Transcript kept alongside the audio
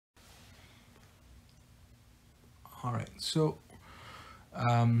All right, so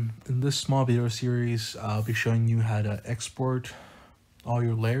in this small video series, I'll be showing you how to export all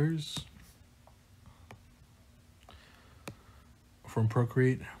your layers from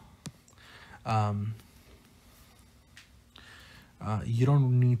Procreate. You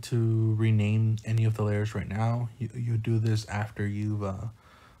don't need to rename any of the layers right now. You do this after you've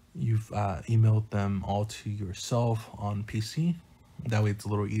emailed them all to yourself on PC. That way it's a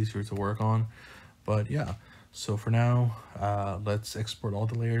little easier to work on. But yeah, so for now, let's export all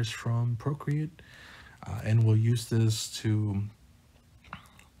the layers from Procreate. And we'll use this to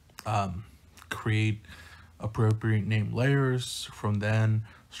create appropriate named layers. From then,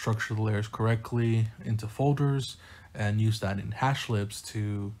 structure the layers correctly into folders and use that in Hashlips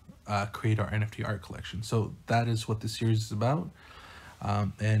to create our NFT art collection. So that is what this series is about.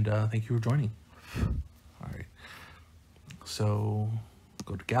 And thank you for joining. All right. So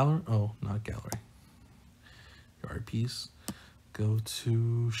go to gallery. Oh, not gallery. Your art piece. Go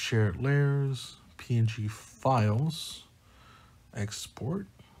to shared layers, PNG files, export.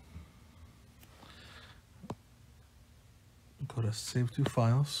 Go to save to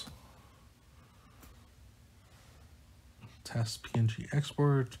files. Test PNG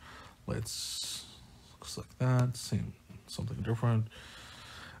export. Let's select that. Same, something different.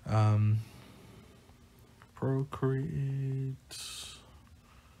 Procreate.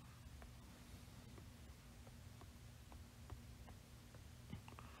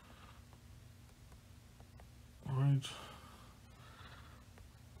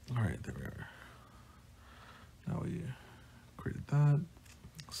 All right, there we are. Now we created that,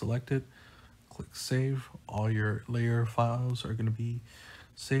 select it, click save. All your layer files are going to be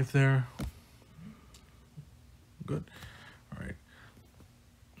saved there. Good. All right.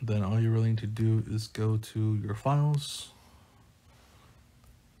 Then all you really need to do is go to your files.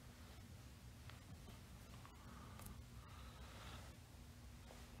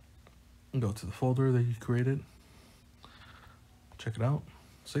 And go to the folder that you created. Check it out.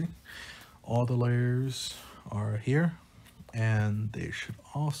 See? All the layers are here, and they should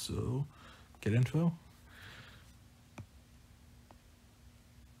also get info.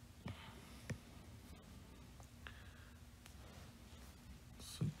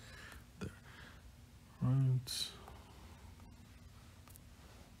 See there,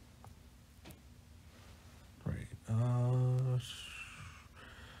 right.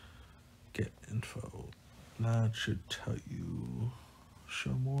 Get info. That should tell you.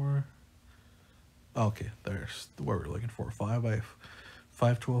 Show more. Okay, there's what we're looking for. 5 by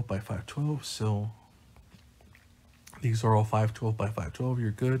 512 by 512. So these are all 512 by 512.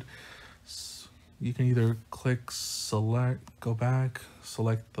 You're good. So you can either click select, go back,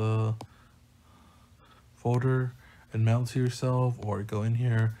 select the folder and mail it to yourself, or go in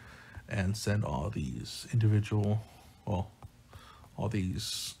here and send all these individual, well, all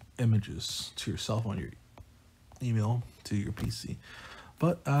these images to yourself on your email to your PC.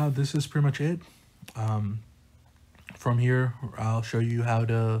 But this is pretty much it. From here, I'll show you how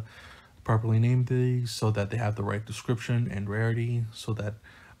to properly name these so that they have the right description and rarity, so that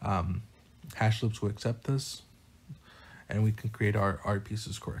Hashlips will accept this and we can create our art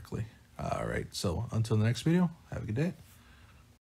pieces correctly. All right, so until the next video, have a good day.